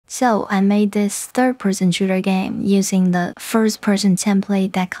So I made this third-person shooter game using the first-person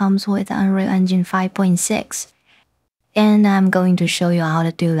template that comes with Unreal Engine 5.6. And I'm going to show you how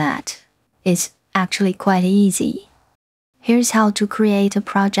to do that. It's actually quite easy. Here's how to create a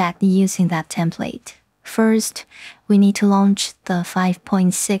project using that template. First, we need to launch the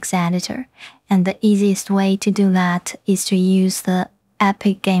 5.6 editor, and the easiest way to do that is to use the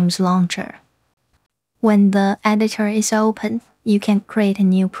Epic Games Launcher. When the editor is open, you can create a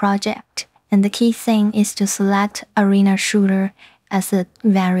new project, and the key thing is to select Arena Shooter as a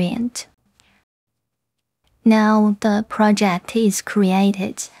variant. Now the project is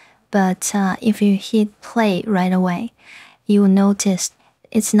created, but if you hit play right away, you will notice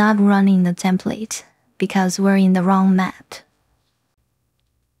it's not running the template because we're in the wrong map.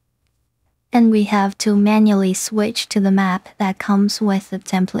 And we have to manually switch to the map that comes with the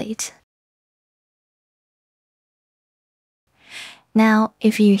template. Now,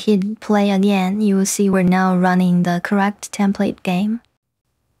 if you hit play again, you will see we're now running the correct template game.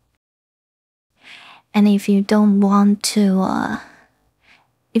 And if you don't want to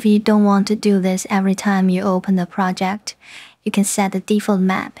do this every time you open the project, you can set the default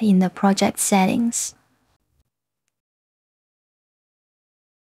map in the project settings.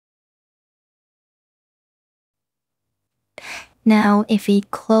 Now, if we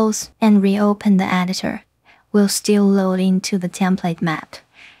close and reopen the editor, we'll still load into the template map,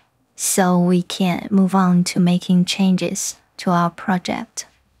 so we can move on to making changes to our project.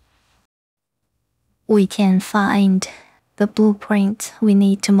 We can find the blueprint we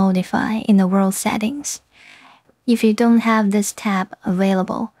need to modify in the world settings. If you don't have this tab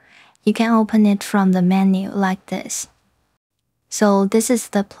available, you can open it from the menu like this. So this is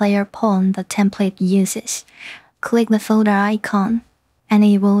the player pawn the template uses. Click the folder icon, and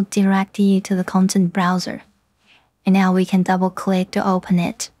it will direct you to the content browser. And now we can double-click to open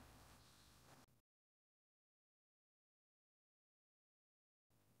it.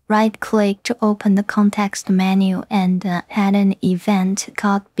 Right-click to open the context menu and add an event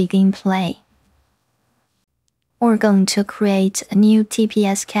called Begin Play. We're going to create a new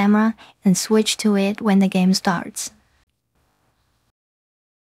TPS camera and switch to it when the game starts.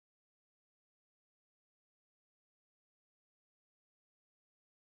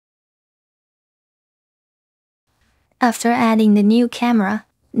 After adding the new camera,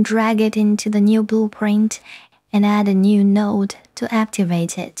 drag it into the new blueprint and add a new node to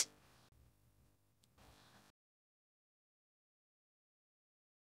activate it.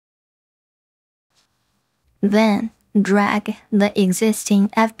 Then, drag the existing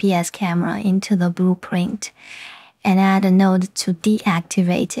FPS camera into the blueprint and add a node to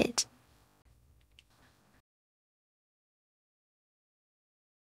deactivate it.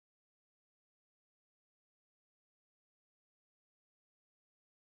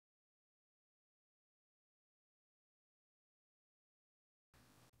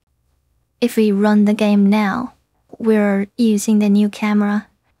 If we run the game now, we're using the new camera,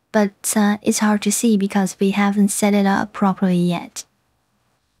 but it's hard to see because we haven't set it up properly yet.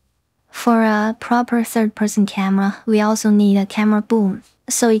 For a proper third-person camera, we also need a camera boom,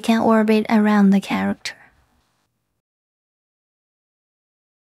 so it can orbit around the character.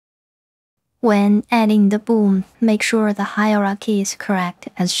 When adding the boom, make sure the hierarchy is correct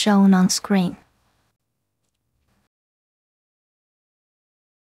as shown on screen.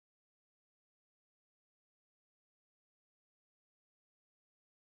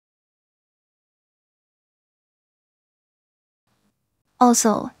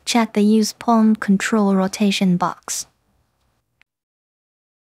 Also, check the Use Pawn Control Rotation box.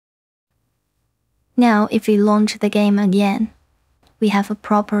 Now, if we launch the game again, we have a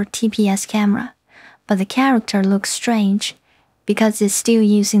proper TPS camera, but the character looks strange because it's still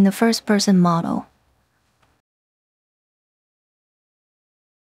using the first-person model.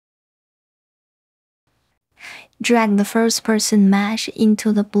 Drag the first-person mesh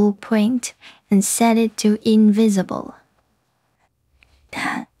into the blueprint and set it to invisible.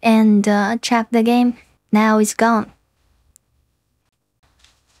 And check the game. Now it's gone.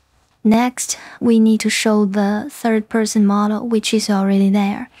 Next, we need to show the third-person model, which is already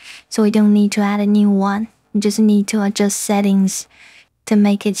there, so we don't need to add a new one. We just need to adjust settings to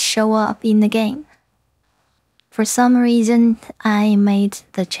make it show up in the game. For some reason, I made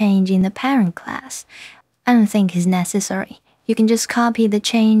the change in the parent class. I don't think it's necessary. You can just copy the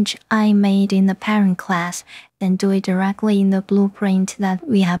change I made in the parent class and do it directly in the blueprint that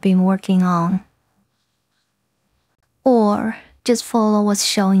we have been working on. Or just follow what's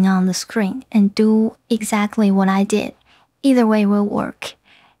showing on the screen and do exactly what I did. Either way will work.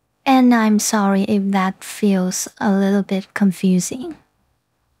 And I'm sorry if that feels a little bit confusing.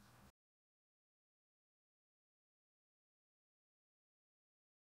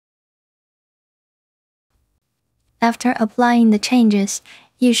 After applying the changes,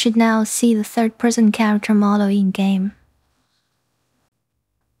 you should now see the third-person character model in-game.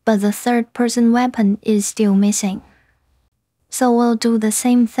 But the third-person weapon is still missing. So we'll do the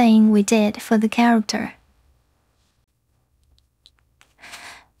same thing we did for the character.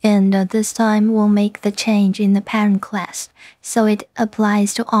 And this time we'll make the change in the parent class, so it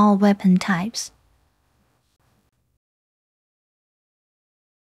applies to all weapon types.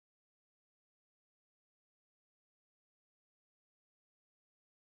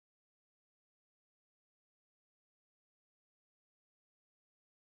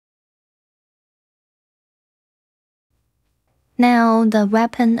 Now the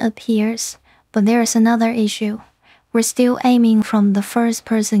weapon appears, but there's another issue. We're still aiming from the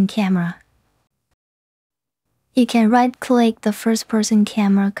first-person camera. You can right-click the first-person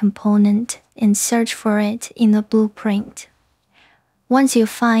camera component and search for it in the blueprint. Once you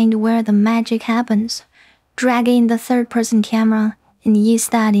find where the magic happens, drag in the third-person camera and use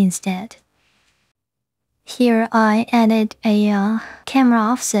that instead. Here I added a camera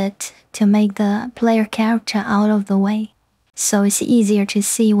offset to make the player character out of the way, so it's easier to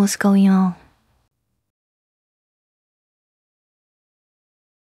see what's going on.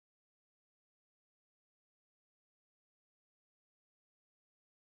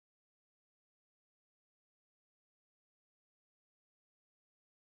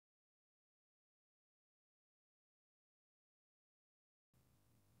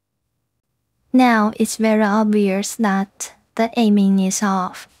 Now it's very obvious that the aiming is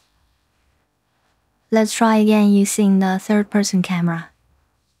off. Let's try again using the third-person camera.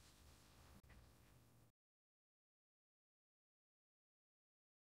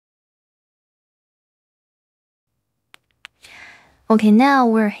 Okay, now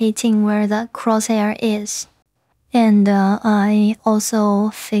we're hitting where the crosshair is. And I also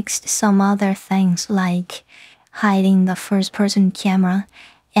fixed some other things like hiding the first-person camera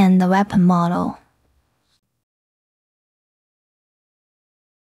and the weapon model.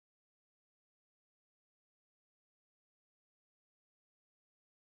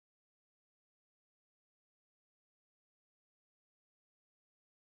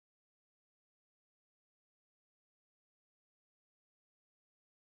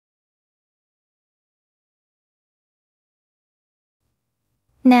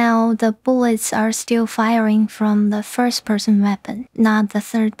 Now the bullets are still firing from the first-person weapon, not the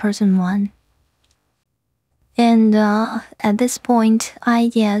third-person one. And at this point, I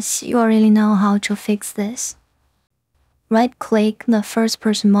guess you already know how to fix this. Right-click the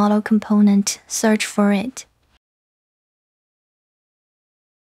first-person model component, search for it.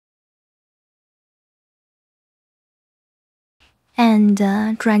 And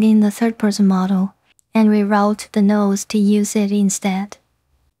drag in the third-person model, and reroute the nose to use it instead.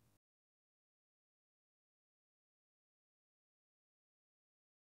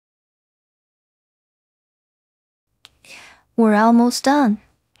 We're almost done.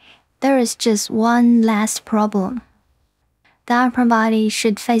 There is just one last problem. The upper body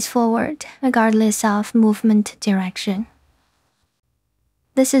should face forward, regardless of movement direction.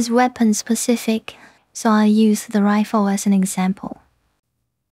 This is weapon specific, so I'll use the rifle as an example.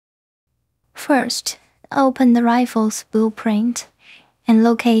 First, open the rifle's blueprint and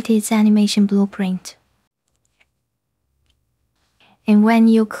locate its animation blueprint. And when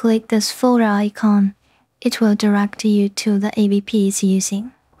you click this folder icon, it will direct you to the AVP it's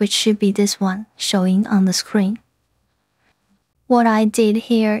using, which should be this one showing on the screen. What I did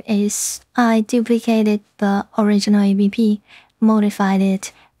here is I duplicated the original AVP, modified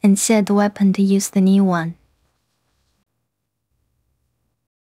it, and set the weapon to use the new one.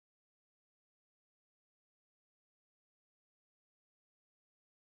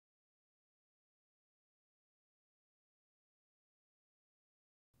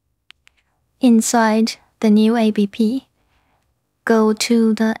 Inside the new AVP, go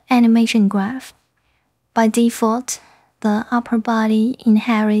to the animation graph. By default, the upper body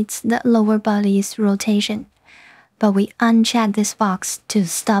inherits the lower body's rotation, but we uncheck this box to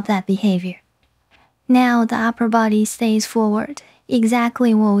stop that behavior. Now the upper body stays forward,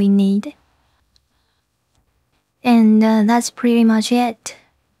 exactly what we need. And that's pretty much it.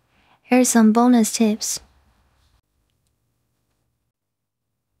 Here's some bonus tips.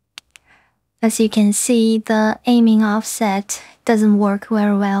 As you can see, the aiming offset doesn't work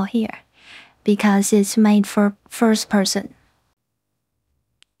very well here, because it's made for first person.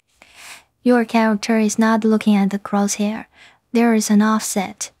 Your character is not looking at the crosshair. There is an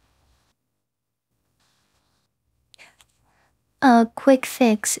offset. A quick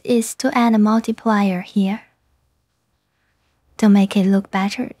fix is to add a multiplier here. to make it look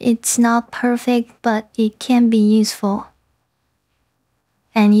better. It's not perfect, but it can be useful.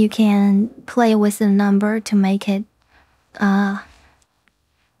 And you can play with the number to make it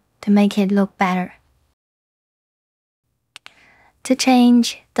look better. To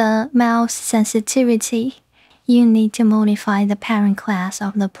change the mouse sensitivity, you need to modify the parent class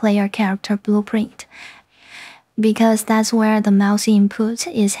of the player character blueprint, because that's where the mouse input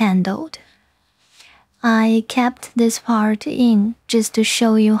is handled. I kept this part in just to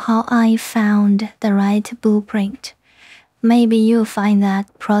show you how I found the right blueprint. Maybe you'll find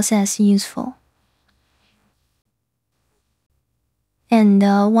that process useful. And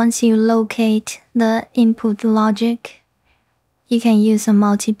once you locate the input logic, you can use a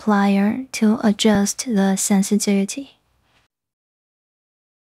multiplier to adjust the sensitivity.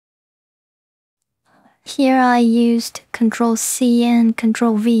 Here I used Ctrl+C and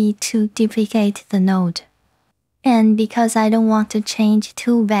Ctrl+V to duplicate the node. And because I don't want to change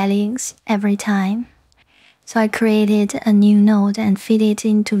two values every time, so I created a new node and fit it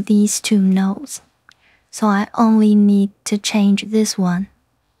into these two nodes. So I only need to change this one.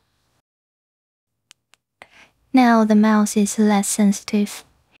 Now the mouse is less sensitive.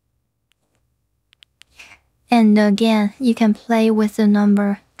 And again, you can play with the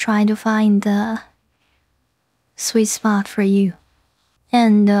number, try to find the sweet spot for you.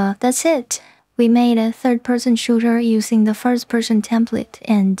 And that's it. We made a third-person shooter using the first-person template,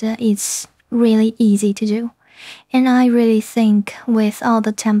 and it's really easy to do. And I really think with all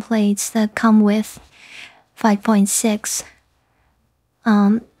the templates that come with 5.6,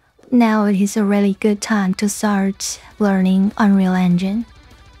 now it is a really good time to start learning Unreal Engine.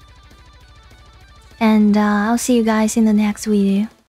 And I'll see you guys in the next video.